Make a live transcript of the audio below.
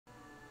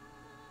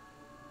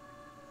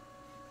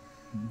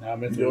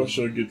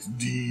Yasha gets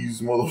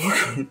D's,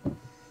 motherfucker.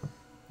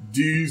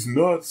 D's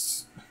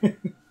nuts.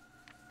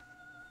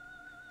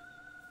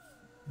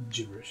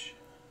 Gibberish.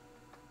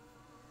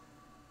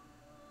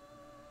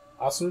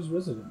 Asura's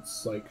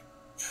residence, like,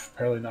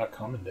 apparently not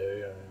common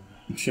day.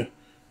 Yeah.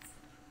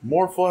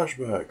 More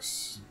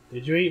flashbacks.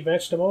 Did you eat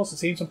vegetables? It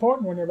seems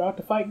important when you're about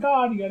to fight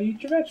God. You gotta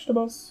eat your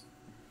vegetables.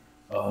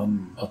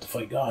 About to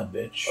fight God,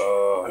 bitch.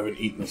 I haven't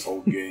eaten this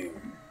whole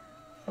game.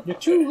 You're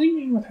too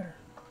lenient with her.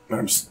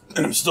 And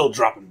I'm still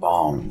dropping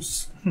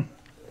bombs.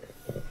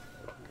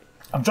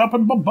 I'm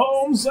dropping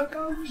bombs like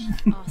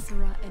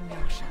Asura and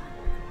Yasha.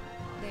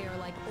 They are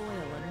like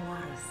oil and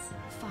water.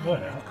 Fire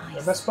and ice.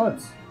 They're best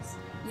buds.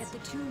 Yet the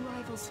two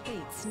rivals'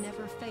 fates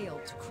never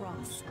fail to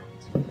cross.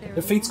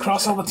 Their fates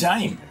cross all the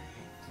time.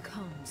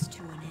 Comes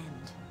to an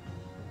end.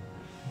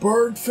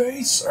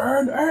 Birdface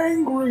and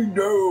Angry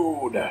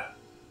Dude.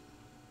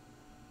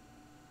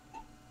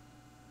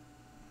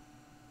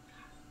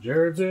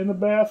 Jared's in the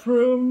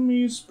bathroom.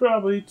 He's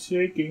probably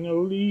taking a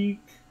leak.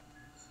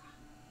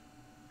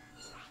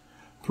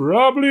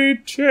 Probably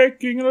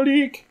taking a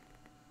leak.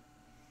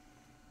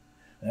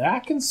 I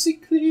can see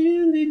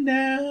clearly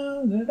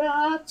now that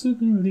I took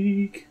a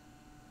leak.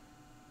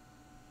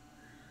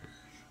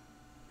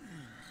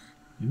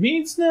 It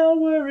means no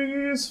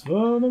worries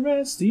for the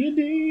rest of your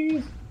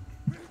days.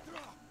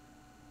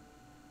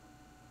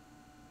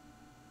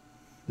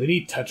 They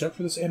need touch up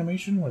for this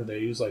animation? Where they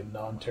use like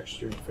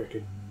non-textured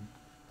freaking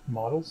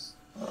models?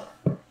 While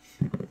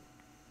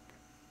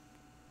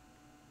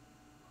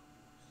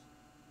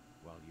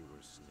you were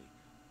asleep,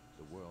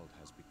 the world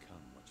has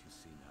become what you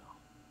see now.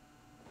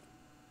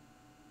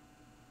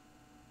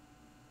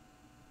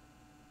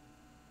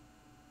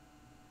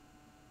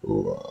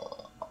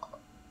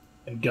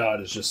 And God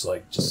is just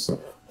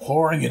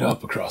whoring it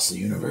up across the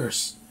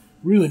universe.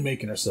 Really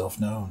making herself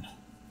known.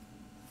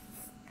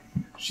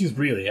 She's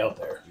really out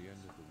there. The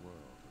end of the world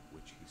of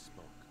which he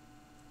spoke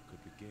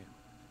could begin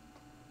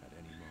at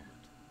any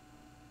moment.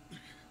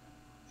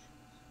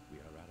 We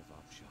are out of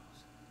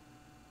options.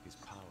 His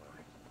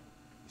power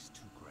is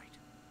too great.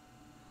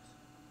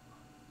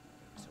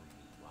 There is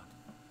only one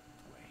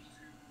way.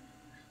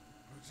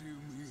 What do you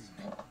mean?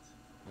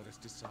 Let us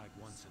decide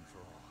once and for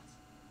all.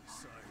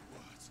 Decide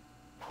what?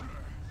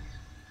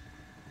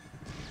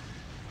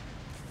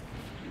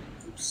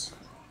 Oops.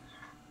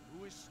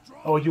 Who is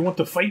strong? Oh, you want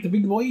to fight the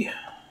big boy?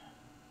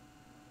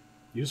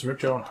 You just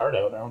ripped your own heart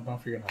out. I don't know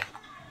if you're gonna...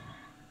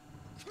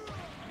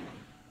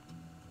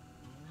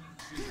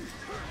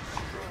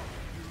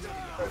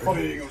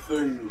 Fighting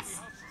things.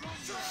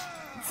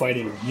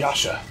 Fighting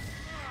Yasha.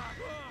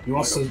 He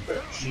wants to...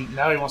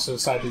 Now he wants to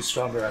decide who's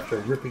stronger after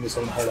ripping his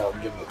own heart out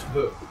and giving it to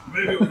him.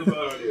 Maybe it was a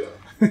bad idea.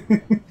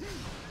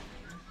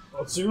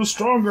 Let's see who's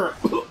stronger.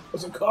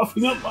 As I'm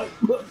coughing up my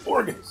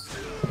organs.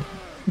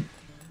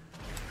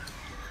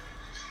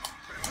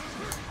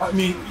 I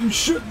mean, you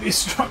should be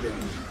stronger.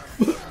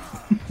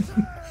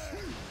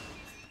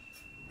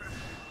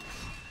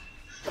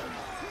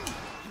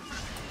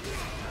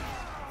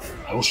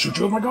 I will shoot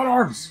you with my god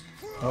arms.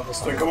 Oh,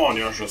 that's Then come on,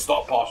 Yasha,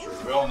 stop posturing.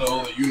 We all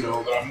know that you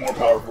know that I'm more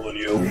powerful than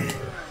you.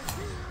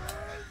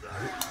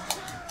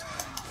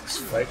 This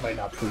fight might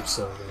not prove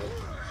so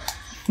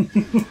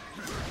good.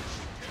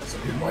 So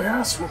I get my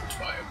ass whooped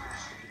by him.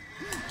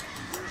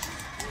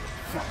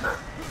 Fuck.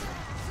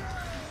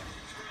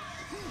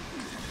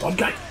 One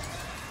guy.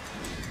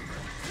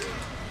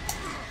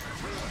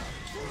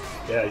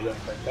 Yeah, you don't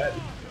fight that.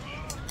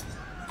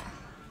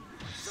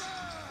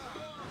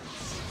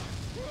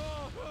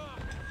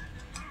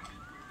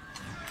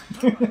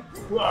 I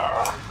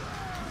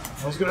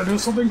was gonna do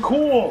something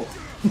cool.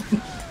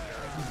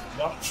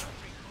 No.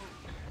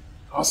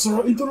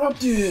 Asura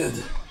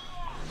interrupted.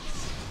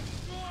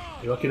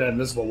 You're lucky that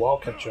invisible wall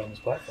kept you on this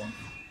platform.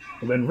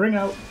 And then ring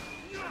out.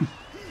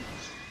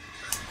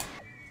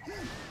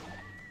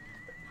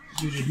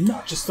 You did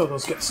not just throw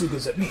those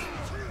Getsugas at me.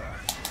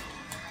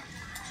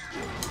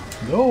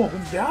 No, I'm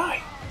gonna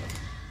die.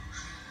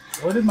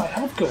 Where did my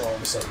health go all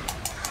of a sudden?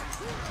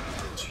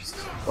 Jesus.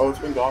 Oh, it's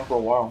been gone for a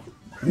while.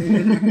 I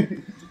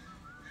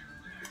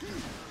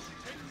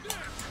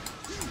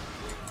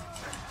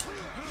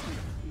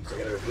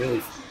gotta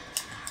really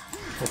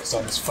focus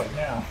on this fight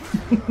now.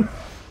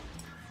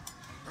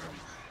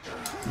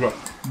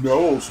 Now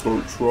I'll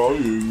start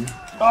trying.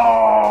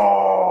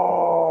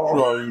 Oh!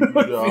 Trying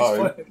to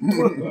die.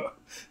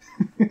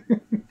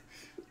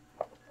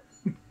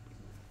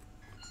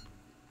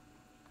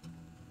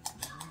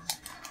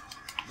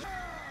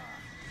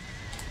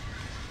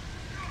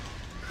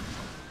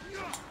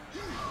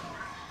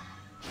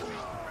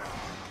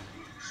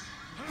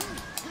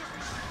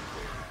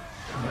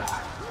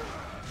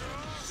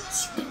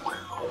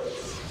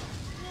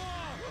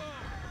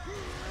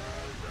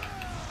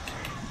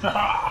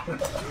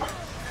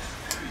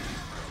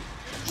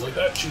 Like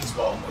that cheese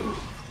ball move.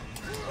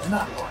 Or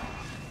not one.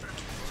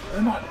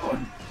 Or not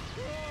one.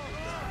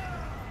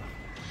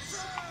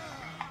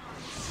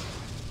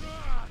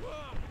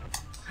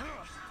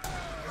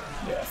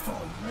 Yeah,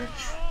 falling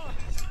rich.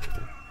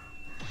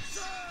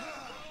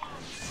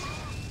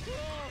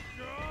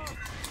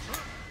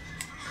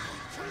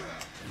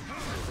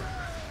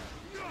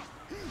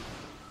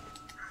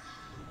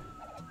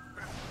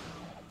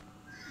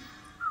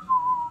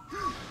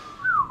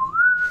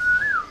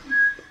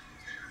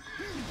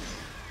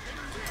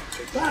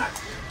 back.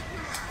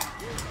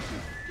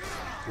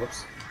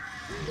 Whoops.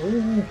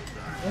 Oh,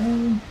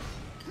 oh.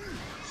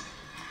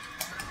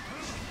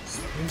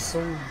 He's so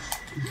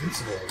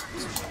invincible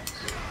sometimes.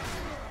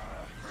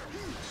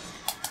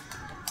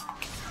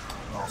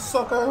 Oh,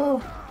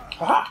 sucker!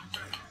 Aha!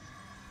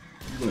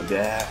 You're gonna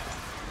die.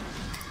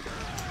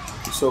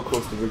 You're so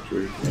close to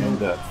victory and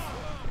death.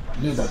 I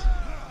knew that.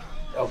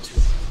 L2.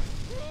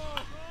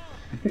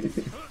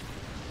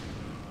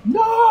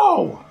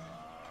 No!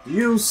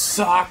 You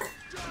suck!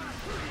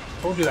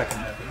 Told you that can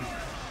happen.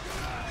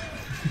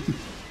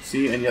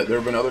 See, and yet there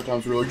have been other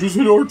times where you're like, just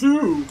hit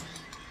R2!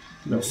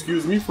 No.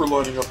 Excuse me for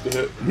lining up the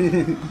hit.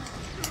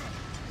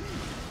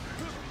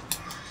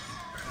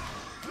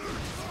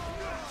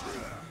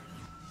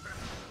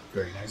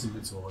 Very nice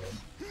invincible.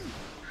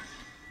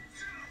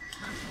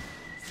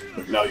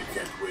 But now you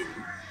can't win.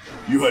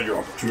 You had your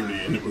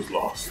opportunity and it was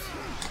lost.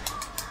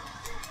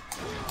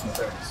 No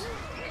thanks.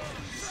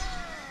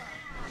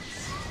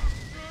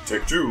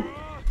 Take two.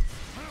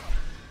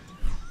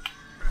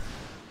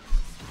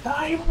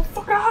 Die,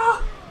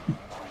 motherfucker!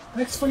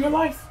 Thanks for your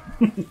life.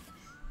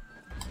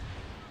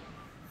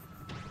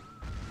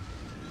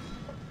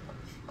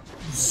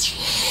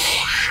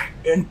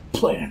 And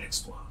planet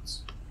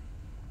explodes.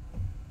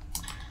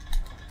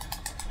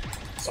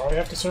 Sorry I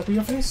have to circle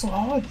your face so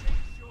hard.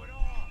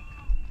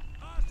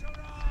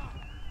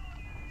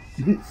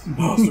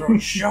 Asura,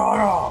 shut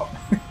up!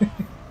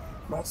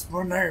 That's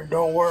my name,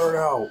 don't wear it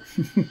out.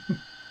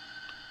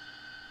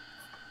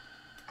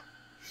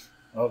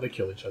 Oh, they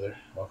kill each other.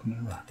 Welcome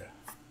to Naraka.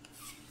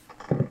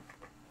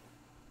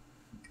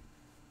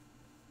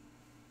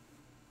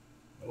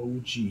 Oh,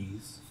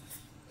 jeez.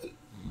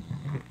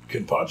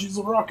 Kenpachi's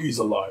Araki's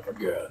alive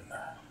again.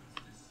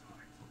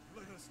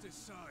 Let us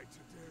decide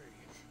today.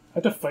 I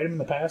had to fight him in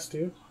the past,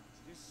 too?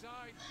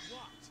 Decide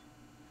what?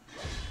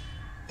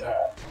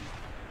 That.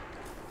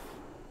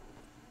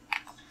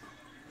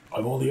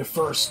 I'm only a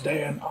first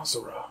Dan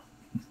Asura.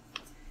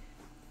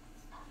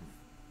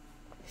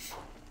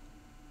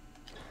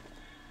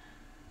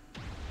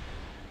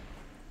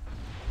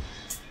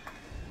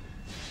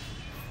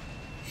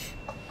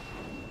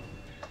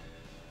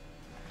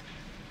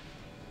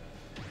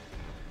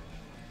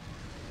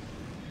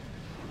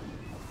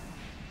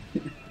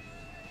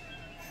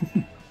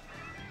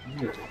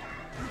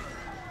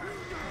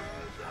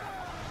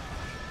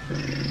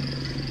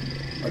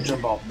 I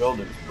jump off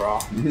buildings, bro.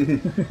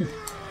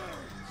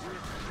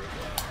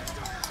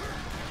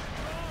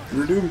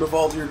 You're doomed to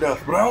fall to your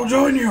death, but I'll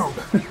join you!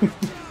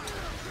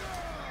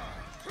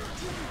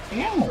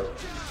 Ow!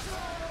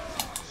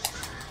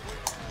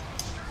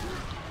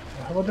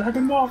 How about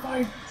Dragon Ball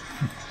fight?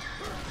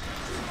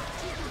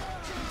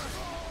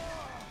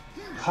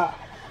 Ha!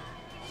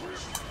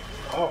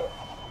 Oh!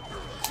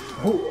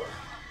 Oh!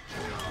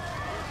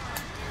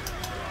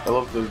 I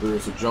love that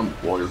there's a jump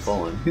while you're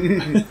falling.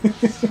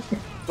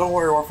 Don't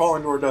worry, we're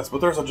falling to our deaths,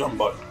 but there's a jump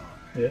button.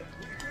 Yeah.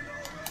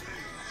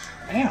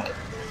 Ow!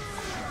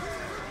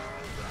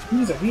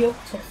 He's a real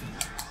toughie.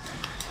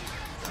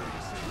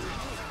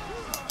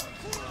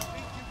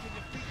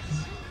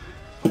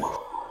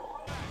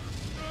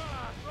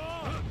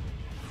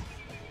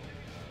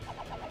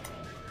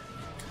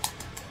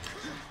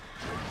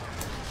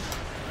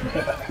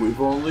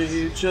 We've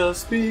only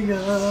just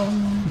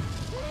begun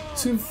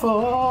to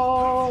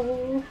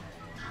fall.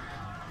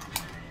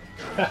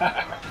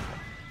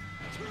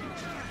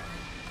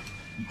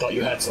 Thought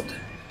you had something.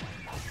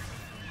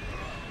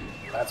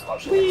 That's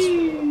much less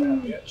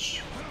that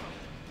bitch.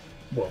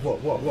 Whoa, whoa,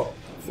 whoa, whoa.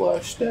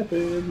 Flash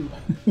stepping.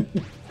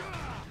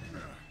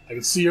 I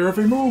can see your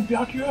every move,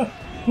 Byakuya!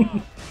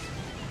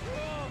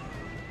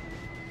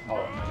 Oh,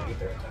 I'm gonna get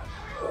there in time.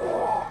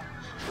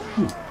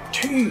 You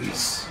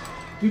tease!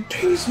 You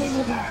tease me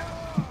with that!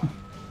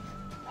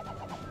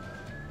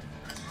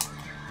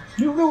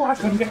 You knew I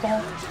couldn't get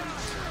there!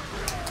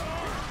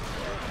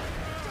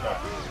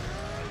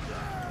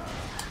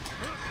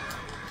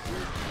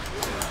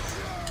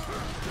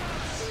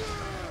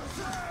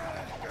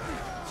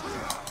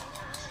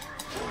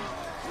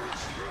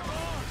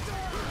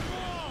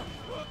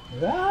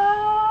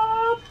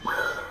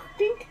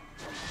 Dink!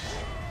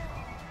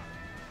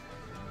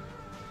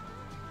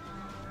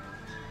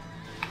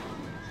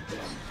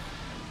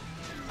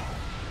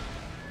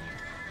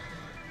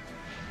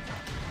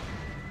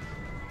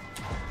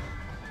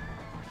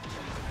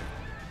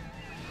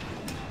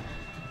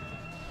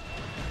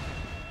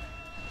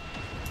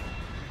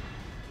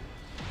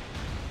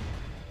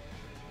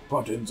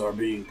 Buttons are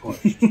being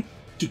pushed.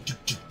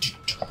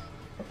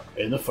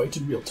 And the fight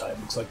in real time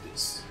looks like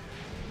this.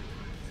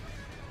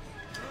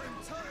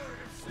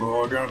 Well,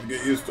 we're gonna have to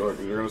get used to it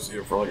because you're gonna see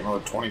it for like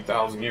another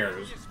 20,000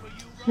 years.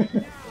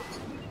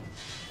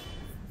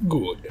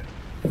 Good.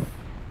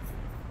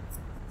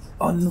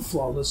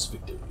 Unflawless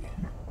victory.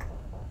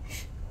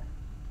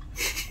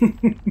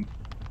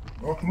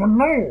 Off my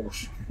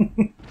nose!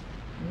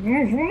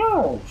 My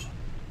nose!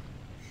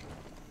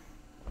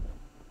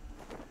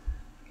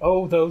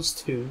 Oh, those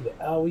two.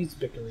 They're always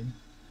bickering.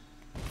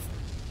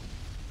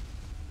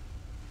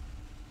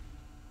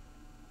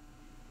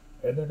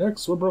 And their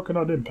necks were broken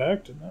on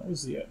impact, and that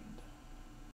was the end.